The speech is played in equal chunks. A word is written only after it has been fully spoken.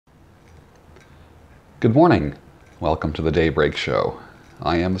Good morning. Welcome to the Daybreak Show.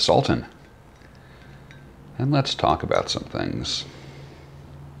 I am the Sultan. And let's talk about some things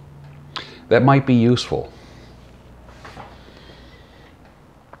that might be useful.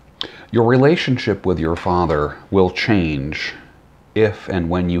 Your relationship with your father will change if and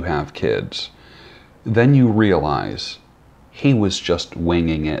when you have kids. Then you realize he was just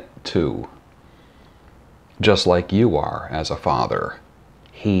winging it too. Just like you are as a father.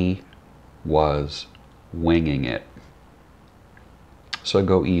 He was winging it. So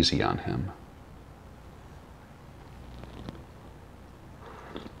go easy on him.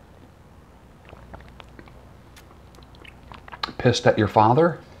 Pissed at your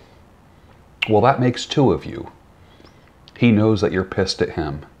father? Well, that makes two of you. He knows that you're pissed at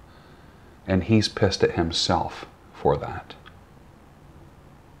him, and he's pissed at himself for that.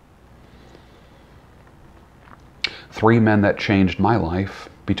 3 men that changed my life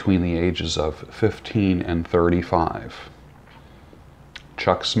between the ages of 15 and 35.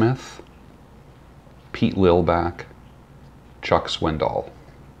 Chuck Smith, Pete Lilback, Chuck Swindoll.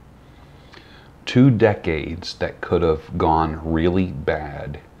 2 decades that could have gone really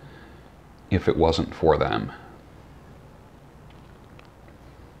bad if it wasn't for them.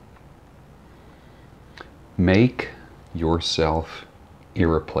 Make yourself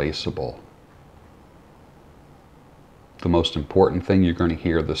irreplaceable. The most important thing you're going to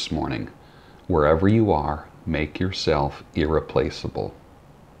hear this morning. Wherever you are, make yourself irreplaceable.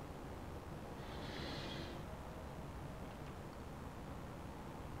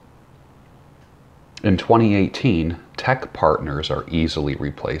 In 2018, tech partners are easily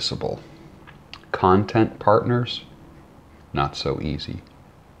replaceable. Content partners, not so easy.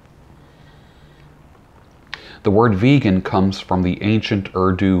 The word vegan comes from the ancient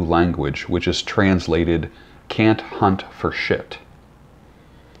Urdu language, which is translated "can't hunt for shit."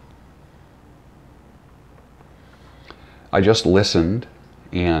 I just listened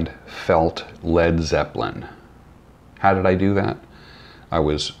and felt Led Zeppelin. How did I do that? I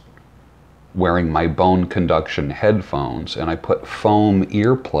was wearing my bone conduction headphones, and I put foam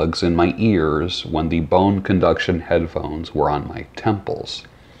earplugs in my ears when the bone conduction headphones were on my temples.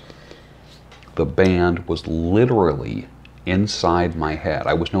 The band was literally inside my head.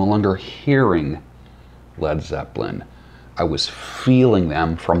 I was no longer hearing Led Zeppelin. I was feeling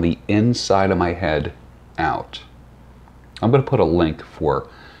them from the inside of my head out. I'm going to put a link for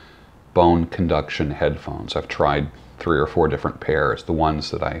bone conduction headphones. I've tried 3 or 4 different pairs. The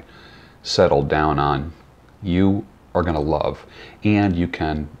ones that I settled down on, you are going to love. And you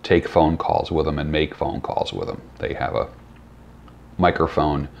can take phone calls with them and make phone calls with them. They have a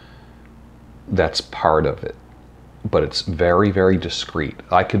microphone that's part of it. But it's very, very discreet.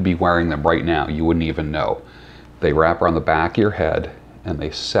 I could be wearing them right now. You wouldn't even know. They wrap around the back of your head and they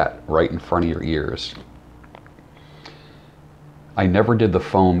set right in front of your ears. I never did the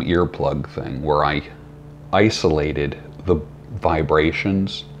foam earplug thing where I isolated the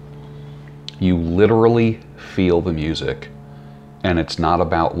vibrations. You literally feel the music, and it's not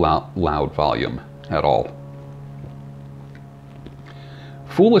about loud volume at all.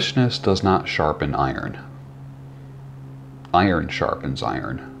 Foolishness does not sharpen iron. Iron sharpens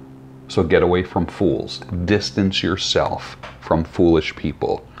iron. So get away from fools. Distance yourself from foolish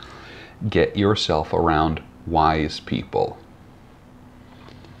people. Get yourself around wise people.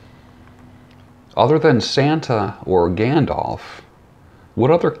 Other than Santa or Gandalf, what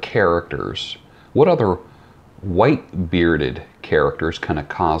other characters, what other white-bearded characters can a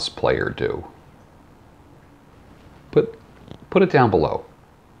cosplayer do? Put it down below.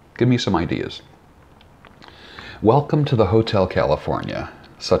 Give me some ideas. Welcome to the Hotel California.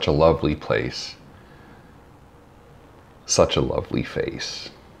 Such a lovely place. Such a lovely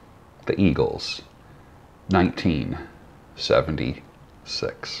face. The Eagles,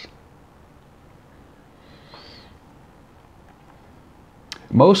 1976.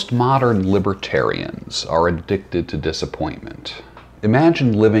 Most modern libertarians are addicted to disappointment.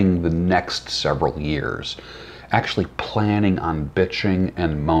 Imagine living the next several years actually planning on bitching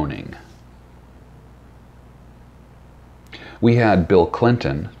and moaning. We had Bill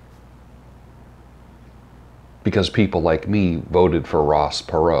Clinton because people like me voted for Ross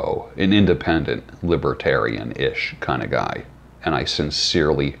Perot, an independent, libertarian-ish kind of guy, and I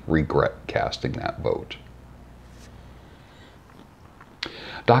sincerely regret casting that vote.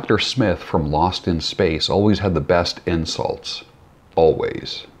 Dr. Smith from Lost in Space always had the best insults.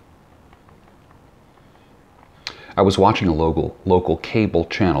 Always. I was watching a local cable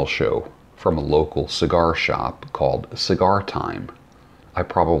channel show from a local cigar shop called Cigar Time. I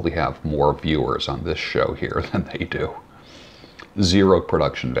probably have more viewers on this show here than they do. Zero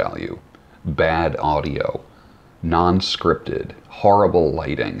production value. bad audio, non-scripted, horrible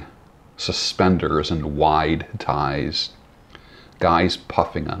lighting, suspenders and wide ties, guys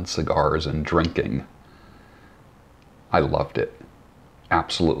puffing on cigars and drinking. I loved it.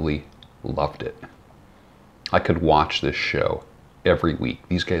 Absolutely loved it. I could watch this show every week.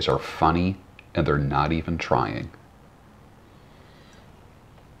 These guys are funny and they're not even trying.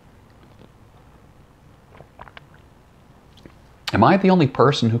 Am I the only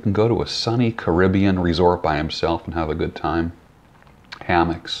person who can go to a sunny Caribbean resort by himself and have a good time?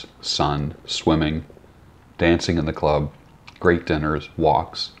 Hammocks, sun, swimming, dancing in the club, great dinners,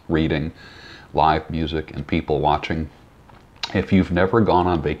 walks, reading, live music, and people watching. If you've never gone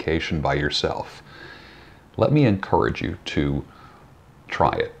on vacation by yourself, let me encourage you to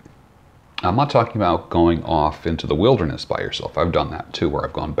try it. I'm not talking about going off into the wilderness by yourself. I've done that too, where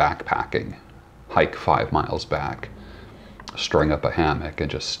I've gone backpacking, hike 5 miles back, string up a hammock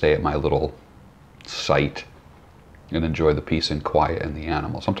and just stay at my little site and enjoy the peace and quiet and the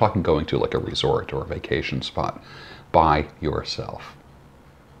animals. I'm talking going to like a resort or a vacation spot by yourself.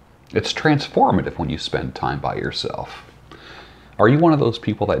 It's transformative when you spend time by yourself. Are you one of those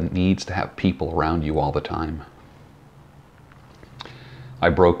people that needs to have people around you all the time? I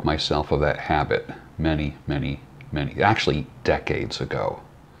broke myself of that habit many, actually decades ago.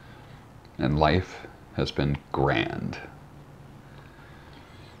 And life has been grand.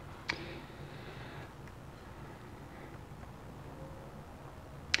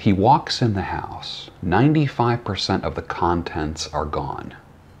 He walks in the house. 95% of the contents are gone.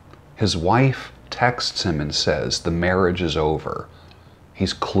 His wife texts him and says the marriage is over.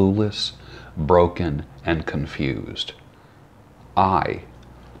 He's clueless, broken, and confused. I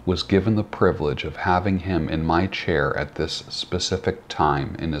was given the privilege of having him in my chair at this specific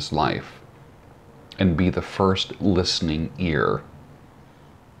time in his life and be the first listening ear.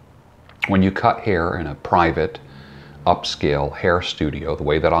 When you cut hair in a private, upscale hair studio the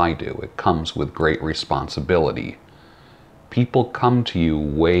way that I do, it comes with great responsibility. People come to you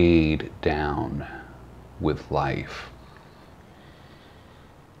weighed down with life.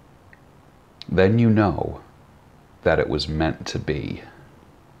 Then you know that it was meant to be.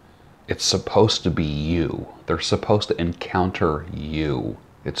 It's supposed to be you. They're supposed to encounter you.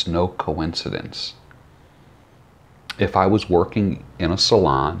 It's no coincidence. If I was working in a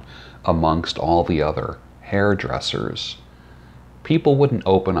salon amongst all the other hairdressers, people wouldn't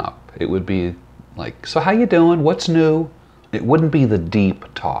open up. It would be like, so how you doing? What's new? It wouldn't be the deep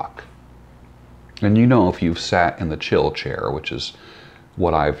talk. And you know, if you've sat in the chill chair, which is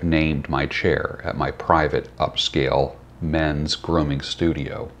what I've named my chair at my private upscale men's grooming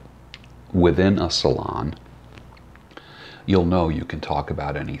studio within a salon, you'll know you can talk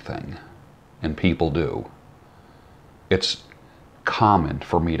about anything. And people do. It's common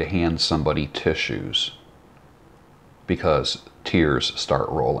for me to hand somebody tissues because tears start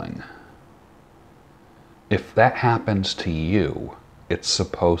rolling. If that happens to you, it's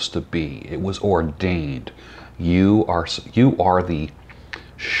supposed to be. It was ordained. You are the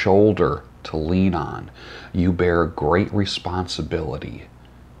shoulder to lean on. You bear great responsibility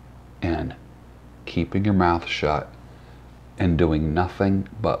in keeping your mouth shut and doing nothing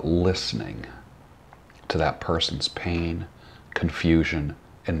but listening to that person's pain, confusion,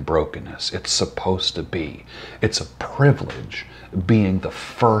 and brokenness. It's supposed to be. It's a privilege being the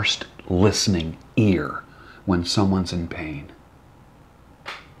first listening ear when someone's in pain.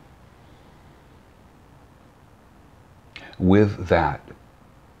 With that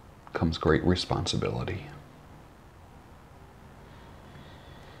comes great responsibility.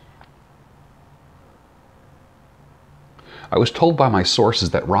 I was told by my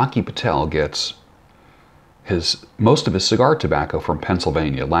sources that Rocky Patel gets most of his cigar tobacco from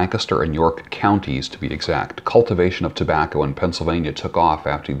Pennsylvania, Lancaster and York counties to be exact. Cultivation of tobacco in Pennsylvania took off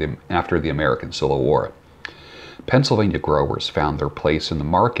after the American Civil War. Pennsylvania growers found their place in the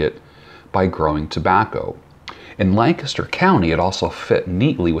market by growing tobacco. In Lancaster County, it also fit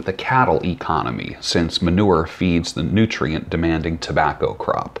neatly with the cattle economy, since manure feeds the nutrient-demanding tobacco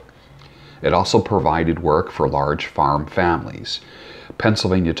crop. It also provided work for large farm families.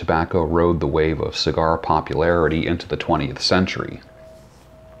 Pennsylvania tobacco rode the wave of cigar popularity into the 20th century.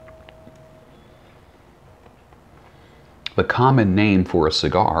 The common name for a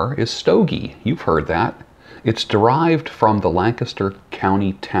cigar is stogie. You've heard that. It's derived from the Lancaster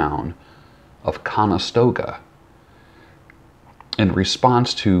County town of Conestoga. In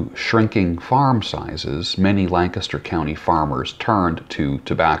response to shrinking farm sizes, many Lancaster County farmers turned to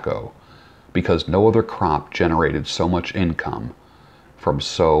tobacco because no other crop generated so much income from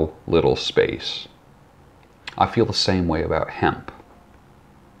so little space. I feel the same way about hemp.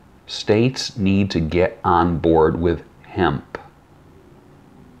 States need to get on board with hemp.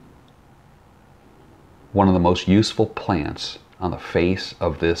 One of the most useful plants on the face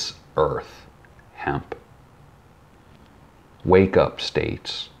of this earth. Hemp. Wake up,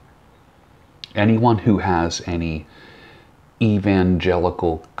 states. Anyone who has any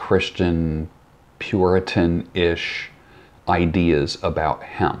evangelical Christian Puritan-ish ideas about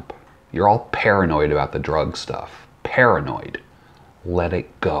hemp. You're all paranoid about the drug stuff. Paranoid. Let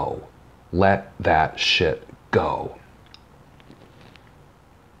it go. Let that shit go.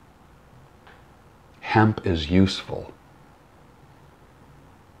 Hemp is useful.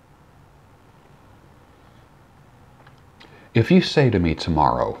 If you say to me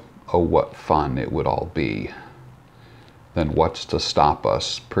tomorrow, oh, what fun it would all be, then what's to stop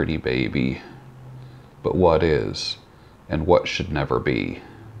us, pretty baby? But what is, and what should never be?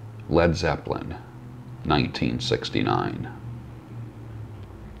 Led Zeppelin, 1969.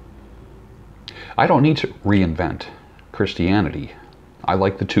 I don't need to reinvent Christianity. I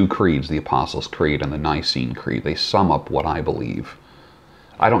like the two creeds, the Apostles' Creed and the Nicene Creed. They sum up what I believe.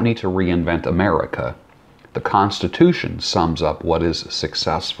 I don't need to reinvent America. The Constitution sums up what is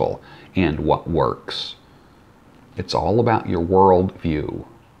successful and what works. It's all about your worldview.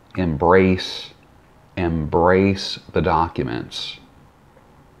 Embrace the documents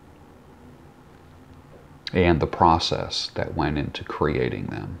and the process that went into creating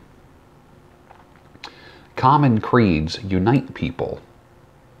them. Common creeds unite people.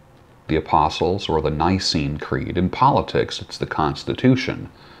 The Apostles or the Nicene Creed. In politics, it's the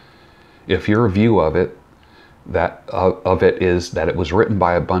Constitution. If your view of it is that it was written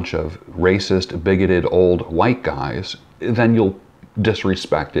by a bunch of racist, bigoted, old white guys, then you'll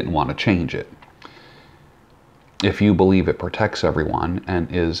disrespect it and want to change it. If you believe it protects everyone and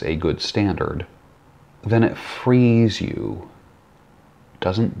is a good standard, then it frees you. It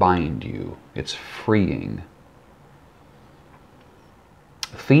doesn't bind you. It's freeing.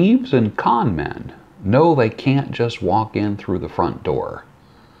 Thieves and con men know they can't just walk in through the front door.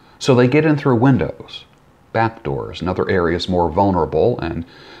 So they get in through windows, back doors, and other areas more vulnerable and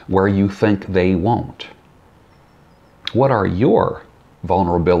where you think they won't. What are your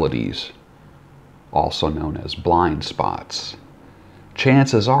vulnerabilities, also known as blind spots?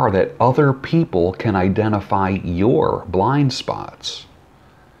 Chances are that other people can identify your blind spots.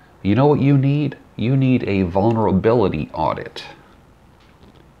 You know what you need? You need a vulnerability audit.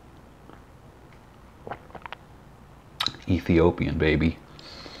 Ethiopian, baby.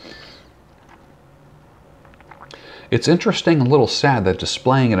 It's interesting and a little sad that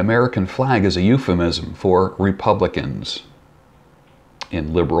displaying an American flag is a euphemism for Republicans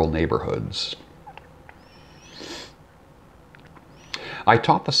in liberal neighborhoods. I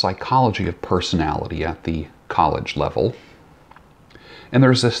taught the psychology of personality at the college level, and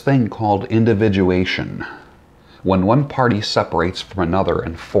there's this thing called individuation, when one party separates from another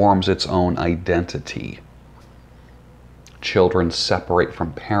and forms its own identity. Children separate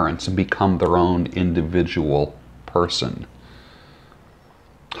from parents and become their own individual person.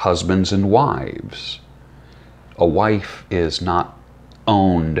 Husbands and wives. A wife is not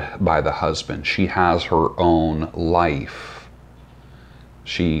owned by the husband. She has her own life.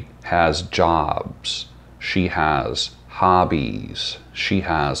 She has jobs. She has hobbies. She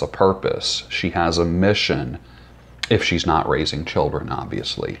has a purpose. She has a mission, if she's not raising children,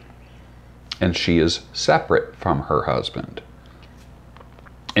 obviously. And she is separate from her husband.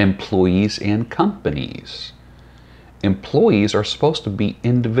 Employees and companies. Employees are supposed to be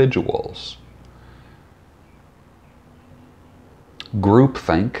individuals.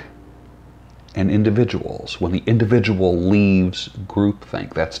 Groupthink and individuals. When the individual leaves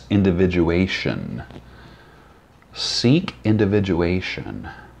groupthink, that's individuation. Seek individuation,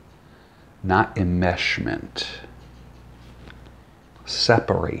 not enmeshment.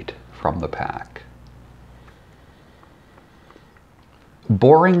 Separate from the pack.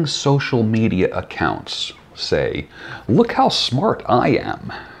 Boring social media accounts say, "Look how smart I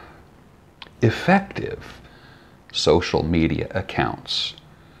am." Effective social media accounts.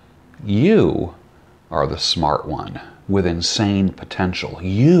 You are the smart one with insane potential.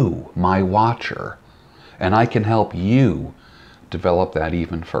 You, my watcher. And I can help you develop that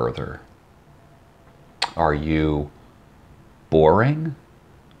even further. Are you boring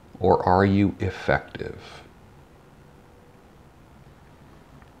or are you effective?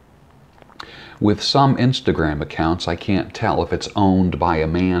 With some Instagram accounts, I can't tell if it's owned by a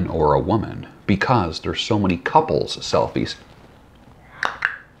man or a woman because there's so many couples selfies.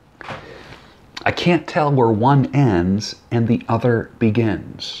 I can't tell where one ends and the other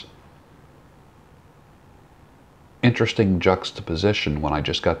begins. interesting juxtaposition when I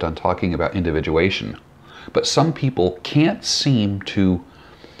just got done talking about individuation. But some people can't seem to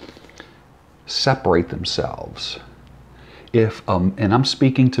separate themselves. And I'm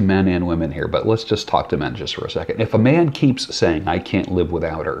speaking to men and women here, but let's just talk to men just for a second. If a man keeps saying, I can't live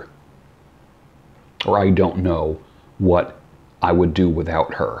without her, or I don't know what I would do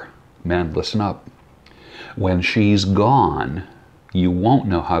without her, men, listen up. When she's gone, you won't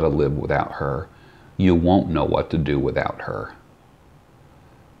know how to live without her. You won't know what to do without her.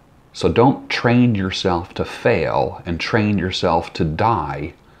 So don't train yourself to fail and train yourself to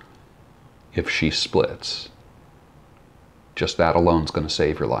die if she splits. Just that alone is going to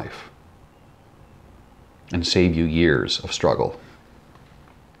save your life and save you years of struggle.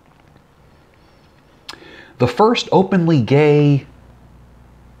 The first openly gay,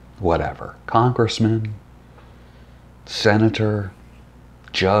 whatever, congressman, senator,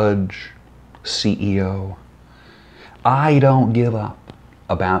 judge, CEO, I don't give up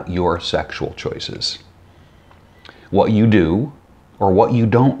about your sexual choices. What you do or what you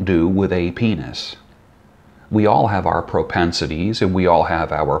don't do with a penis. We all have our propensities and we all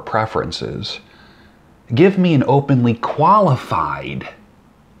have our preferences. Give me an openly qualified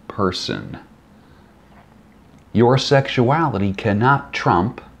person. Your sexuality cannot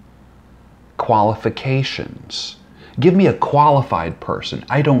trump qualifications. Give me a qualified person.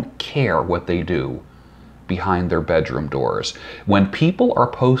 I don't care what they do behind their bedroom doors. When people are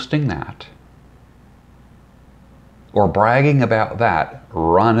posting that or bragging about that,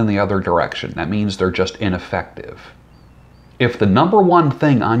 run in the other direction. That means they're just ineffective. If the number one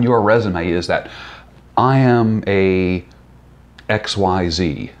thing on your resume is that I am a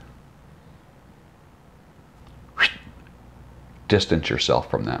XYZ, distance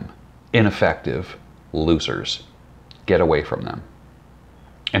yourself from them. Ineffective losers. Get away from them.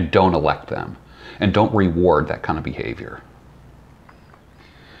 And don't elect them. And don't reward that kind of behavior.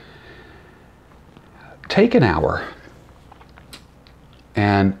 Take an hour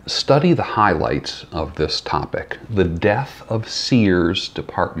and study the highlights of this topic. The death of Sears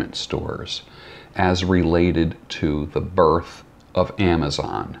department stores as related to the birth of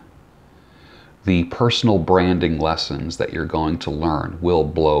Amazon. The personal branding lessons that you're going to learn will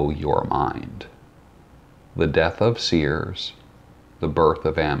blow your mind. The death of Sears, the birth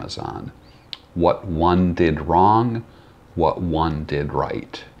of Amazon. What one did wrong, what one did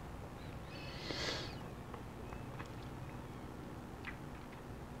right.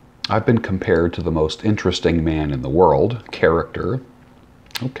 I've been compared to the most interesting man in the world. Character.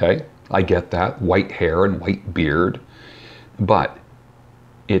 Okay, I get that. White hair and white beard. But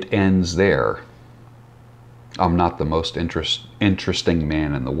it ends there. I'm not the most interesting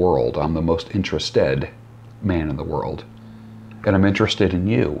man in the world. I'm the most interested man in the world. And I'm interested in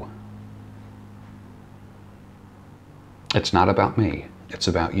you. It's not about me. It's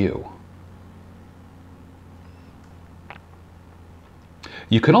about you.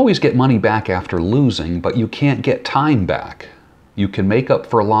 You can always get money back after losing, but you can't get time back. You can make up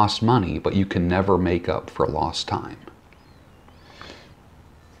for lost money, but you can never make up for lost time.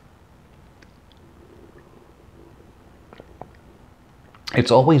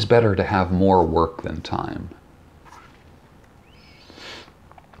 It's always better to have more work than time.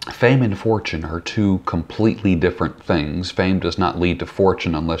 Fame and fortune are two completely different things. Fame does not lead to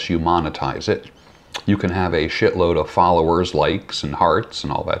fortune unless you monetize it. You can have a shitload of followers, likes, and hearts,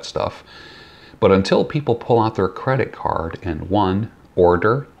 and all that stuff. But until people pull out their credit card and 1,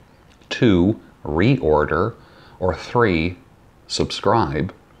 order, 2, reorder, or 3,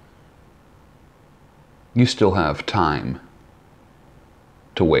 subscribe, you still have time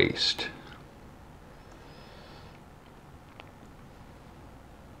to waste.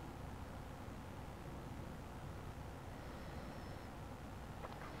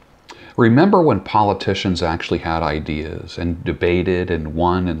 Remember when politicians actually had ideas and debated and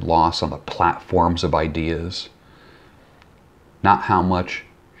won and lost on the platforms of ideas? Not how much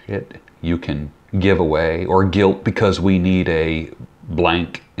shit you can give away or guilt because we need a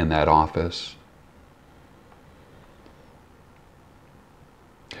blank in that office.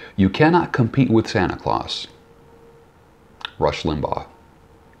 You cannot compete with Santa Claus. Rush Limbaugh.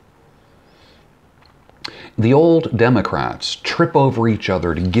 The old Democrats trip over each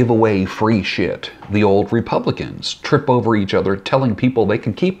other to give away free shit. The old Republicans trip over each other telling people they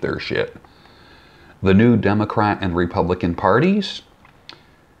can keep their shit. The new Democrat and Republican parties,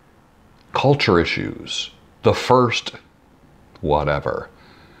 culture issues, the first whatever,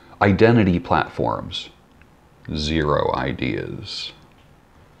 identity platforms, zero ideas.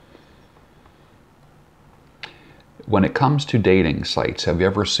 When it comes to dating sites, have you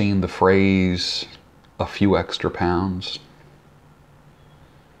ever seen the phrase, a few extra pounds.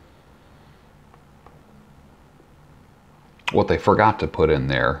 What they forgot to put in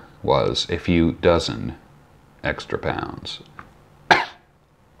there was a few dozen extra pounds.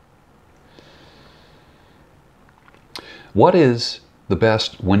 What is the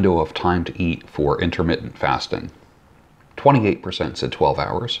best window of time to eat for intermittent fasting? 28% said 12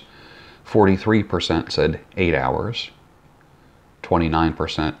 hours, 43% said 8 hours,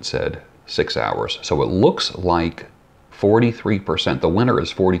 29% said 6 hours. So it looks like 43%, the winner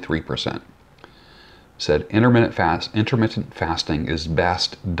is 43%, said intermittent fasting is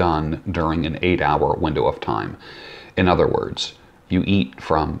best done during an 8-hour window of time. In other words, you eat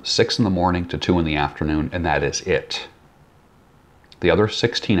from 6 in the morning to 2 in the afternoon, and that is it. The other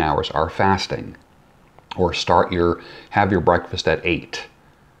 16 hours are fasting, or have your breakfast at 8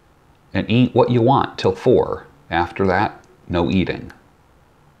 and eat what you want till 4. After that, no eating.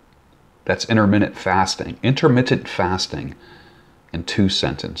 That's intermittent fasting. Intermittent fasting in 2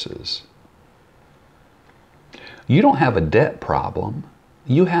 sentences. You don't have a debt problem.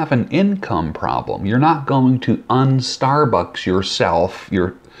 You have an income problem. You're not going to un-Starbucks yourself.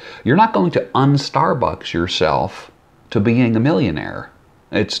 You're not going to un-Starbucks yourself to being a millionaire.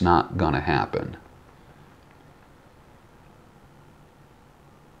 It's not going to happen.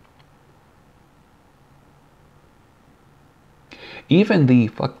 Even the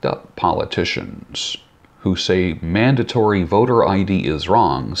fucked up politicians who say mandatory voter ID is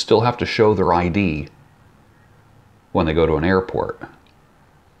wrong still have to show their ID when they go to an airport.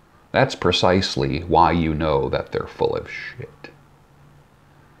 That's precisely why you know that they're full of shit.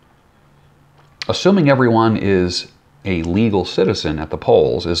 Assuming everyone is a legal citizen at the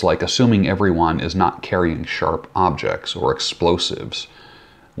polls is like assuming everyone is not carrying sharp objects or explosives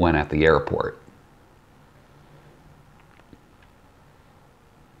when at the airport.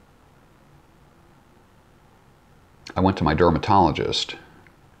 I went to my dermatologist,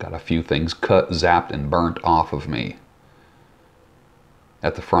 got a few things cut, zapped, and burnt off of me.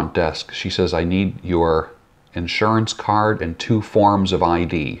 At the front desk, she says, I need your insurance card and 2 forms of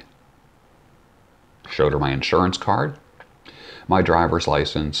ID. Showed her my insurance card, my driver's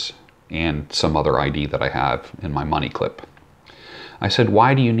license, and some other ID that I have in my money clip. I said,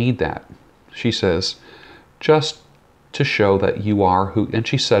 why do you need that? She says, just to show that you are who, and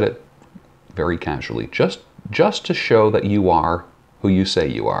she said it very casually, just to show that you are who you say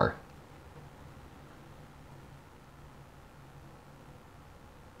you are.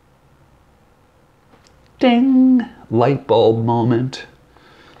 Ding! Light bulb moment.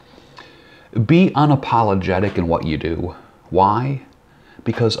 Be unapologetic in what you do. Why?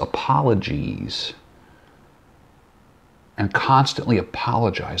 Because apologies and constantly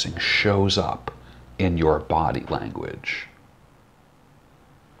apologizing shows up in your body language.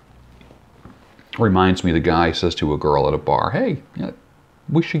 Reminds me, the guy says to a girl at a bar, hey,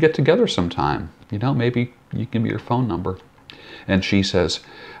 we should get together sometime. You know, maybe you give me your phone number. And she says,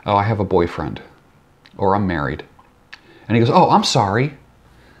 oh, I have a boyfriend. Or I'm married. And he goes, oh, I'm sorry.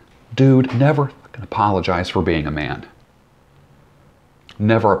 Dude, never fucking apologize for being a man.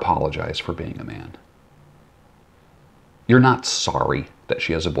 Never apologize for being a man. You're not sorry that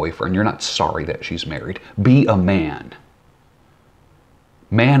she has a boyfriend. You're not sorry that she's married. Be a man.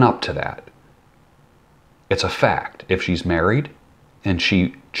 Man up to that. It's a fact. If she's married and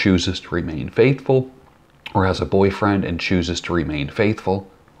she chooses to remain faithful, or has a boyfriend and chooses to remain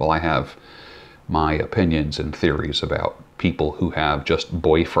faithful, well, I have my opinions and theories about people who have just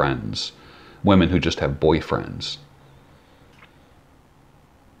boyfriends, women who just have boyfriends.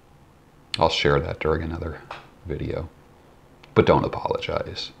 I'll share that during another video. But don't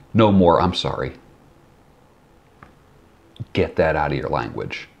apologize. No more, I'm sorry. Get that out of your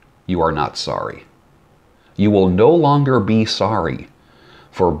language. You are not sorry. You will no longer be sorry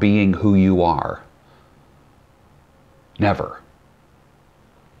for being who you are. Never.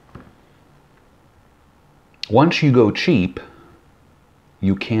 Once you go cheap,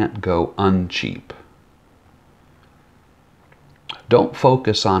 you can't go uncheap. Don't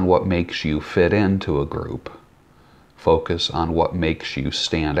focus on what makes you fit into a group. Focus on what makes you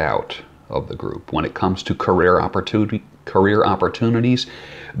stand out of the group. When it comes to career opportunities,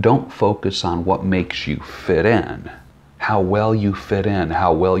 don't focus on what makes you fit in, how well you fit in,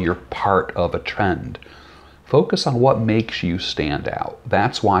 how well you're part of a trend. Focus on what makes you stand out.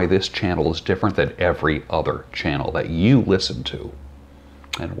 That's why this channel is different than every other channel that you listen to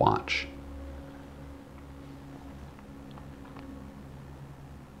and watch.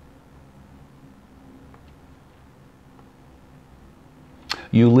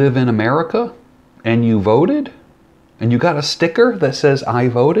 You live in America and you voted and you got a sticker that says I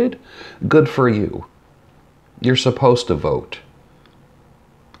voted? Good for you. You're supposed to vote.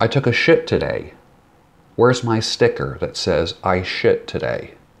 I took a shit today. Where's my sticker that says I shit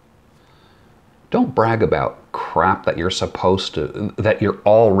today? Don't brag about crap that you're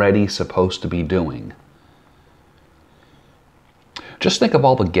already supposed to be doing. Just think of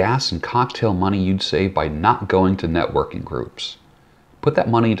all the gas and cocktail money you'd save by not going to networking groups. Put that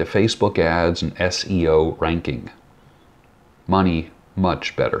money into Facebook ads and SEO ranking. Money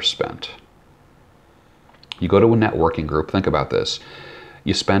much better spent. You go to a networking group, think about this.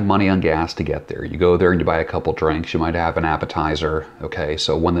 You spend money on gas to get there. You go there and you buy a couple drinks. You might have an appetizer. Okay,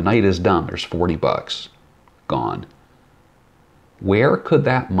 so when the night is done, there's 40 bucks gone. Where could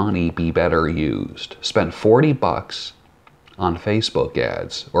that money be better used? Spend 40 bucks on Facebook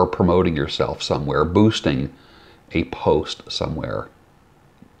ads or promoting yourself somewhere, boosting a post somewhere.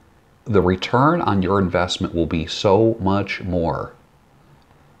 The return on your investment will be so much more.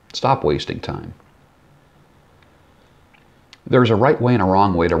 Stop wasting time. There's a right way and a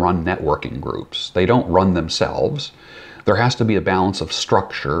wrong way to run networking groups. They don't run themselves. There has to be a balance of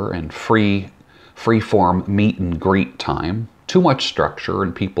structure and free-form meet and greet time. Too much structure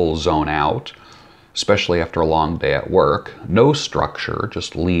and people zone out, especially after a long day at work. No structure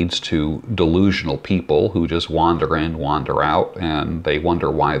just leads to delusional people who just wander in, wander out, and they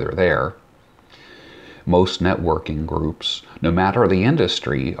wonder why they're there. Most networking groups, no matter the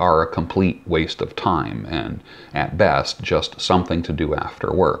industry, are a complete waste of time and, at best, just something to do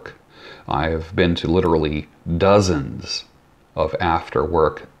after work. I've been to literally dozens of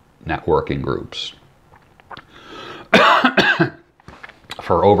after-work networking groups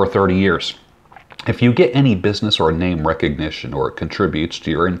for over 30 years. If you get any business or name recognition or it contributes to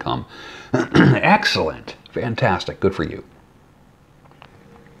your income, excellent, fantastic, good for you.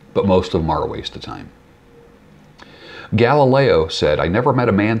 But most of them are a waste of time. Galileo said, "I never met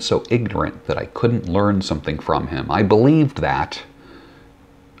a man so ignorant that I couldn't learn something from him." I believed that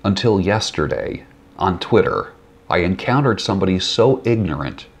until yesterday on Twitter. I encountered somebody so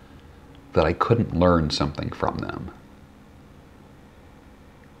ignorant that I couldn't learn something from them.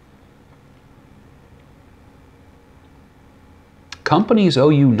 Companies owe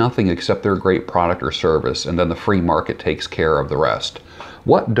you nothing except their great product or service, and then the free market takes care of the rest.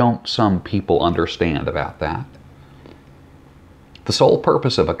 What don't some people understand about that? The sole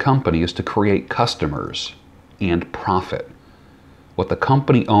purpose of a company is to create customers and profit. What the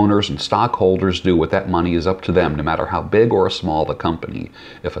company owners and stockholders do with that money is up to them, no matter how big or small the company.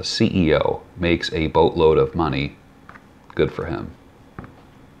 If a CEO makes a boatload of money, good for him.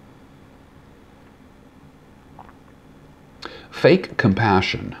 Fake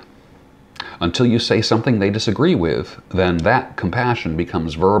compassion. Until you say something they disagree with, then that compassion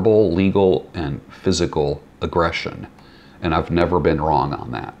becomes verbal, legal, and physical aggression. And I've never been wrong on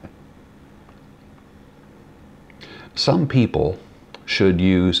that. Some people should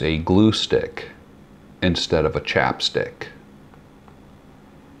use a glue stick instead of a chapstick.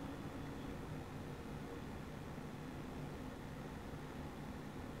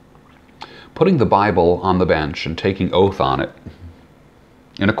 Putting the Bible on the bench and taking oath on it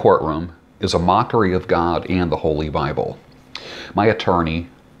in a courtroom is a mockery of God and the Holy Bible. My attorney,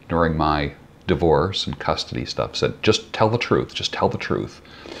 during my divorce and custody stuff, said, "Just tell the truth, just tell the truth."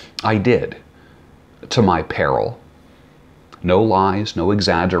 I did, to my peril. No lies, no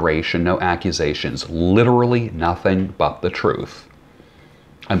exaggeration, no accusations, literally nothing but the truth.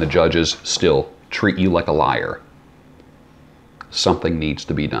 And the judges still treat you like a liar. Something needs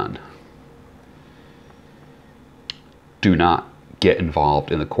to be done. Do not get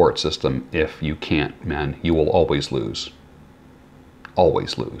involved in the court system if you can't, man. You will always lose.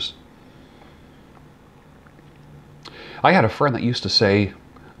 Always lose. I had a friend that used to say,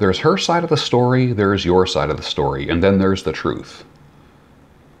 there's her side of the story, there's your side of the story, and then there's the truth.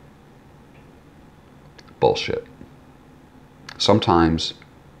 Bullshit. Sometimes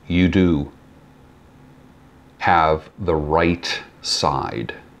you do have the right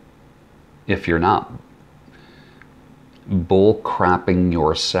side. If you're not bull-crapping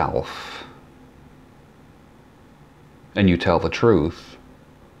yourself and you tell the truth,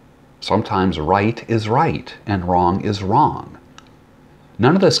 sometimes right is right and wrong is wrong.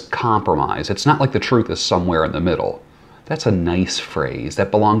 None of this compromise. It's not like the truth is somewhere in the middle. That's a nice phrase.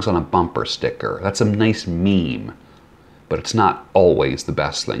 That belongs on a bumper sticker. That's a nice meme. But it's not always the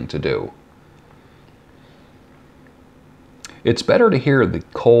best thing to do. It's better to hear the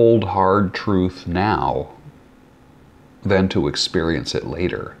cold, hard truth now than to experience it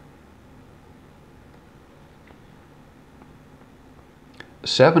later.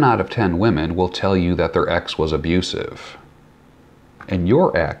 7 out of 10 women will tell you that their ex was abusive. And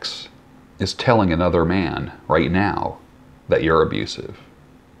your ex is telling another man right now that you're abusive.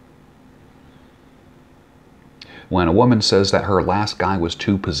 When a woman says that her last guy was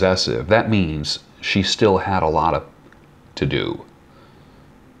too possessive, that means she still had a lot to do.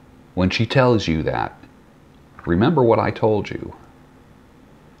 When she tells you that, remember what I told you.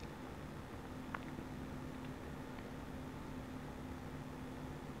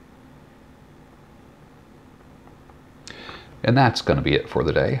 And that's going to be it for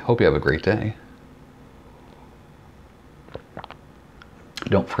the day. Hope you have a great day.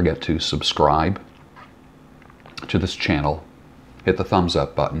 Don't forget to subscribe to this channel. Hit the thumbs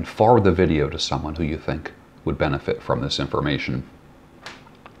up button. Forward the video to someone who you think would benefit from this information.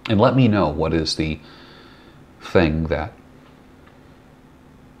 And let me know what is the thing that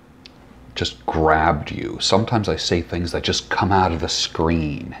just grabbed you. Sometimes I say things that just come out of the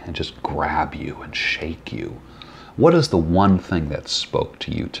screen and just grab you and shake you. What is the one thing that spoke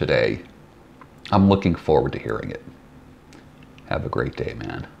to you today? I'm looking forward to hearing it. Have a great day,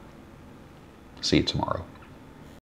 man. See you tomorrow.